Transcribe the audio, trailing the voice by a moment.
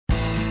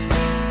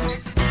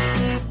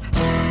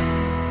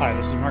Hi,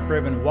 this is Mark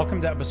Graban.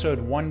 Welcome to episode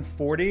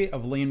 140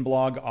 of Lean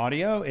Blog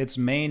Audio. It's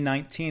May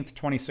 19th,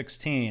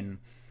 2016.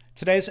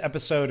 Today's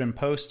episode and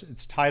post,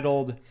 it's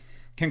titled,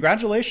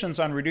 Congratulations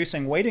on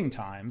Reducing Waiting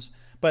Times,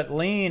 but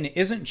Lean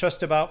isn't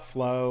just about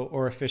flow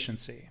or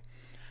efficiency.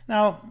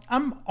 Now,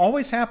 I'm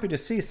always happy to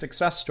see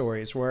success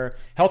stories where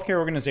healthcare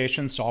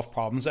organizations solve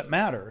problems that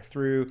matter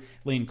through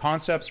lean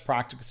concepts,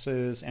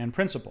 practices, and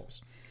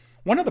principles.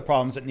 One of the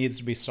problems that needs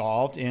to be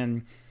solved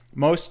in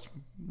most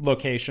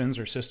locations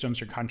or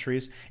systems or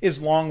countries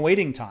is long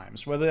waiting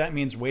times, whether that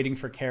means waiting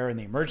for care in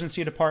the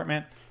emergency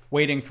department,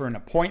 waiting for an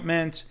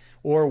appointment,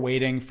 or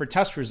waiting for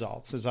test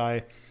results. As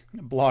I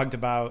blogged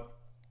about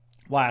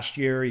last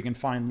year, you can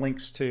find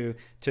links to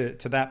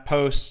that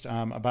post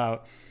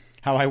about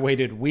how I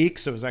waited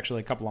weeks. It was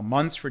actually a couple of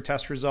months for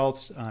test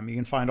results. You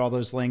can find all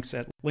those links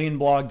at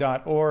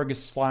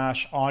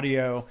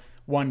leanblog.org/audio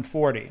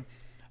 140.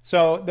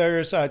 So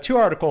there's two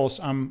articles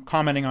I'm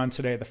commenting on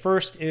today. The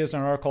first is an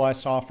article I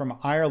saw from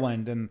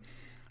Ireland, and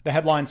the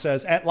headline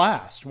says, "At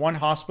last, one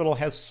hospital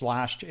has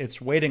slashed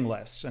its waiting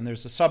lists." And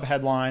there's a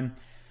subheadline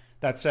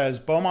that says,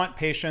 "Beaumont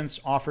patients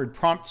offered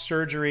prompt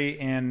surgery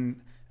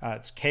in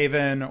it's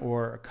Cavan,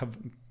 or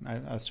I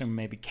assume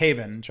maybe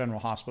Cavan General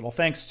Hospital,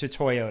 thanks to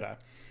Toyota."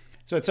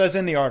 So it says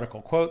in the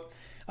article, quote,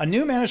 "A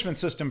new management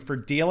system for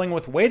dealing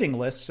with waiting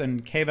lists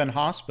in Cavan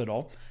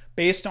Hospital,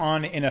 based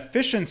on an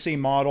efficiency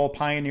model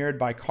pioneered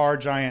by car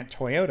giant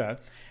Toyota,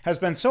 has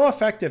been so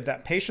effective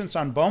that patients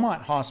on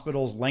Beaumont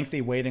Hospital's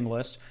lengthy waiting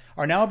list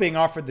are now being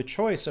offered the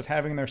choice of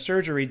having their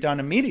surgery done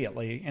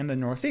immediately in the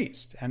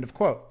Northeast." End of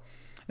quote.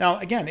 Now,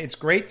 again, it's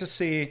great to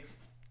see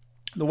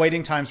the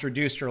waiting times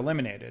reduced or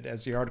eliminated.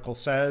 As the article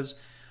says,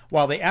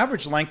 while the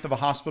average length of a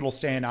hospital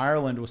stay in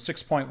Ireland was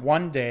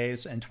 6.1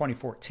 days in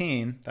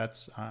 2014,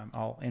 that's,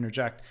 I'll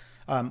interject,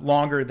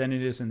 longer than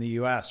it is in the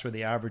US, where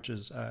the average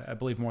is, I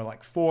believe, more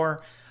like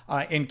 4.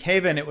 In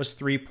Cavan, it was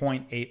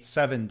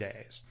 3.87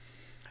 days.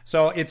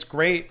 So it's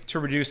great to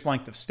reduce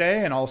length of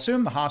stay, and I'll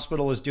assume the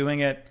hospital is doing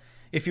it,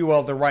 if you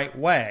will, the right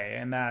way,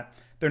 and that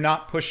they're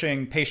not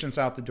pushing patients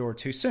out the door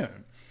too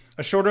soon.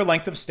 A shorter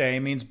length of stay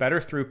means better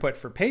throughput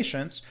for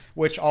patients,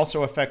 which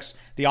also affects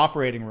the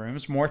operating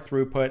rooms. More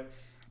throughput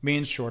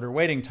means shorter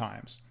waiting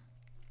times.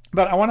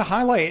 But I want to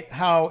highlight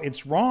how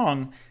it's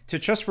wrong to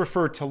just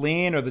refer to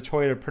Lean or the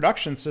Toyota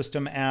production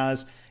system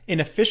as an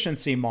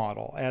efficiency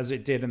model, as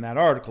it did in that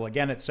article.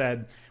 Again, it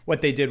said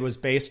what they did was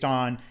based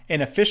on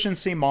an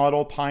efficiency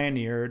model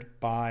pioneered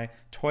by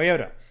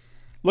Toyota.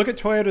 Look at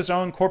Toyota's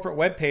own corporate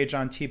webpage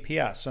on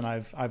TPS, and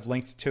I've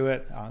linked to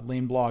it,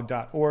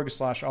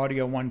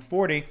 leanblog.org/audio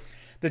 140.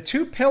 The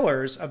two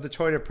pillars of the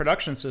Toyota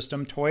production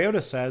system,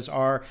 Toyota says,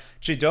 are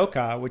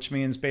Jidoka, which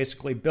means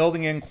basically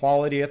building in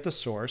quality at the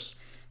source,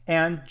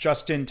 and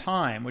just in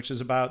time, which is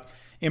about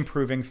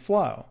improving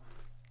flow.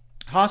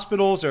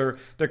 Hospitals or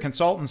their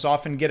consultants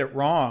often get it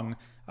wrong,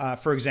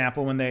 for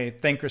example, when they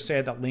think or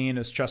say that Lean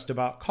is just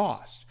about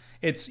cost.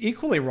 It's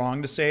equally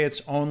wrong to say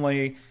it's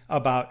only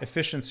about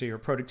efficiency or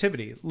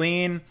productivity.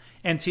 Lean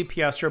and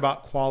TPS are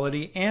about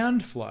quality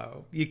and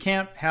flow. You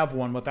can't have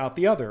one without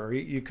the other. Or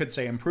you could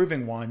say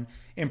improving one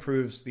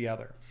improves the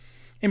other.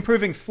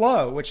 Improving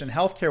flow, which in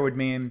healthcare would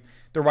mean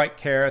the right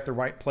care at the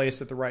right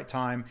place at the right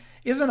time,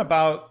 isn't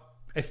about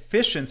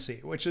efficiency,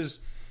 which is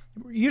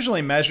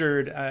usually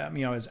measured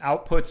as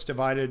outputs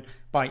divided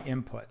by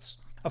inputs.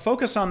 A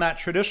focus on that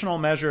traditional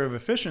measure of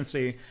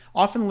efficiency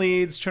often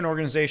leads to an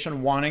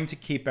organization wanting to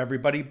keep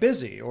everybody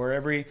busy or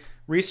every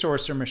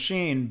resource or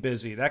machine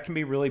busy. That can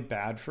be really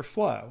bad for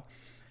flow.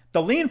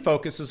 The Lean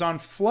focus is on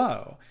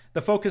flow.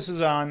 The focus is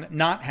on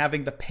not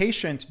having the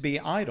patient be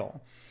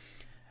idle.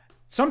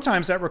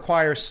 Sometimes that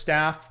requires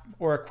staff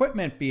or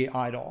equipment be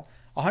idle.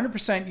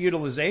 100%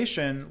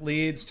 utilization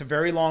leads to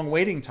very long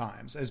waiting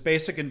times, as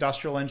basic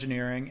industrial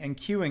engineering and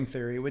queuing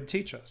theory would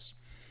teach us.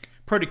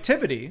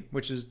 Productivity,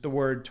 which is the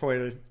word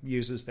Toyota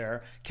uses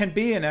there, can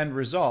be an end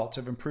result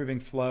of improving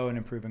flow and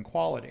improving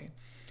quality.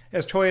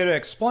 As Toyota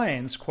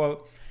explains,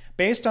 quote,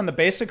 "Based on the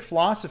basic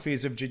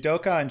philosophies of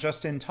Jidoka and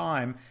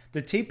just-in-time,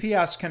 the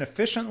TPS can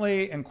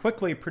efficiently and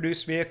quickly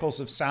produce vehicles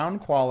of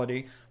sound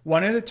quality,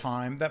 one at a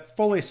time, that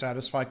fully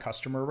satisfy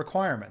customer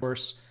requirements." Of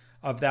course,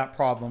 of that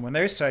problem, when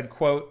they said,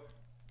 quote,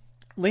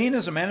 "Lean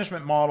is a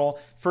management model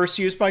first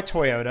used by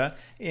Toyota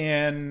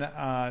in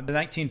the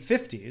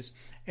 1950s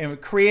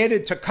and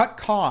created to cut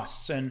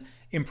costs and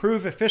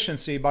improve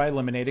efficiency by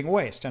eliminating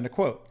waste," end of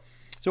quote.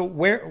 So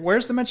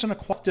where's the mention of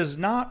cost? Does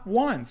not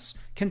once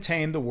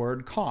contain the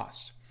word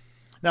cost.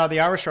 Now, the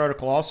Irish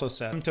article also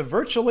said to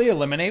virtually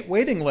eliminate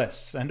waiting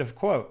lists, end of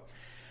quote.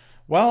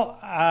 Well,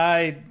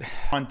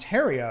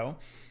 Ontario,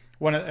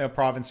 a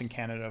province in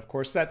Canada, of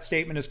course, that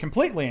statement is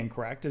completely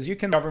incorrect, as you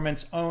can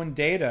government's own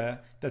data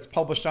that's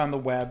published on the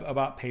web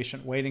about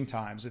patient waiting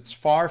times. It's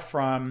far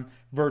from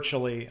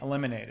virtually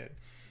eliminated.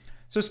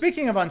 So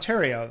speaking of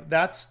Ontario,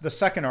 that's the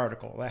second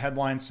article. The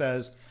headline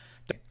says,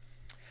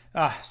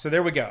 so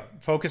there we go,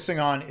 focusing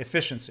on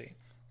efficiency.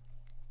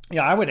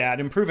 Yeah, I would add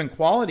improving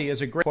quality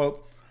is a great,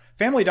 quote,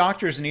 Family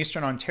doctors in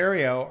Eastern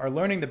Ontario are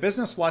learning the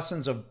business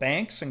lessons of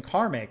banks and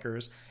car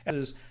makers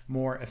as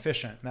more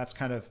efficient. And that's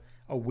kind of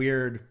a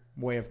weird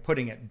way of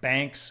putting it.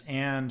 Banks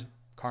and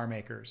car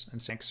makers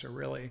and banks are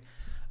really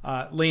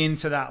lean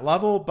to that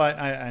level, but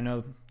I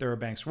know there are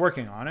banks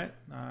working on it.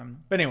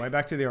 But anyway,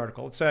 back to the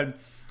article. It said,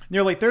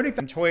 nearly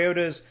 30,000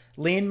 Toyota's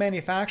lean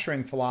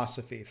manufacturing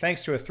philosophy,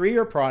 thanks to a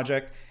 3-year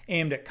project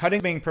aimed at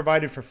cutting being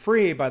provided for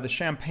free by the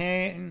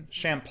Champlain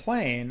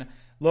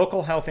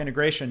Local Health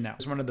Integration Network.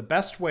 Is one of the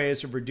best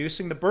ways of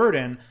reducing the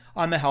burden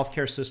on the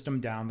healthcare system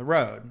down the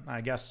road.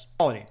 I guess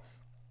quality.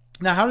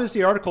 Now, how does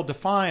the article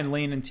define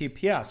lean and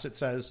TPS? It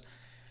says,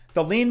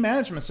 the lean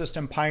management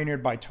system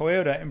pioneered by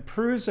Toyota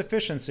improves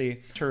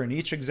efficiency in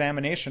each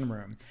examination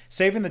room,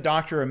 saving the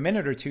doctor a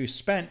minute or two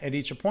spent at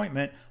each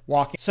appointment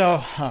walking.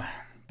 So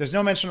there's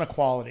no mention of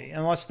quality,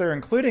 unless they're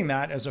including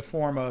that as a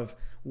form of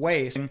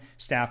waste,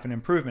 staff, and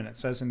improvement. It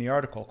says in the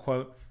article,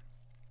 quote,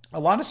 a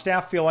lot of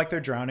staff feel like they're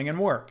drowning in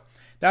work.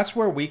 That's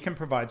where we can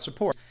provide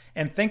support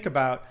and think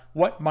about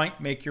what might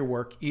make your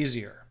work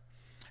easier.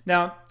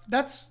 Now,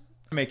 that's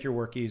make your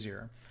work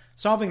easier.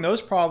 Solving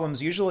those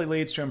problems usually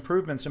leads to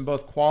improvements in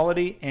both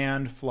quality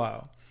and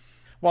flow.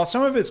 While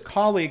some of his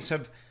colleagues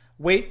have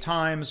wait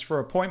times for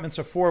appointments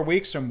of 4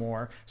 weeks or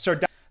more,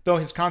 though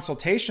his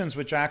consultations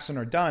with Jackson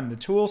are done, the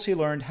tools he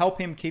learned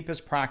help him keep his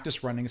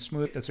practice running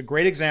smooth. That's a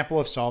great example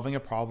of solving a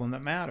problem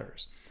that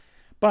matters.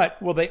 But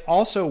will they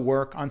also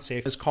work on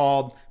safety? It's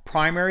called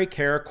primary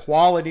care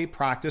quality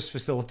practice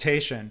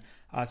facilitation.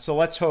 So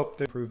let's hope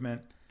the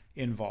improvement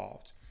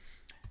involved.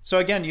 So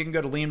again, you can go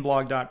to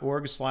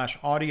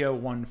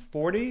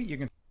leanblog.org/audio140. You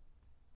can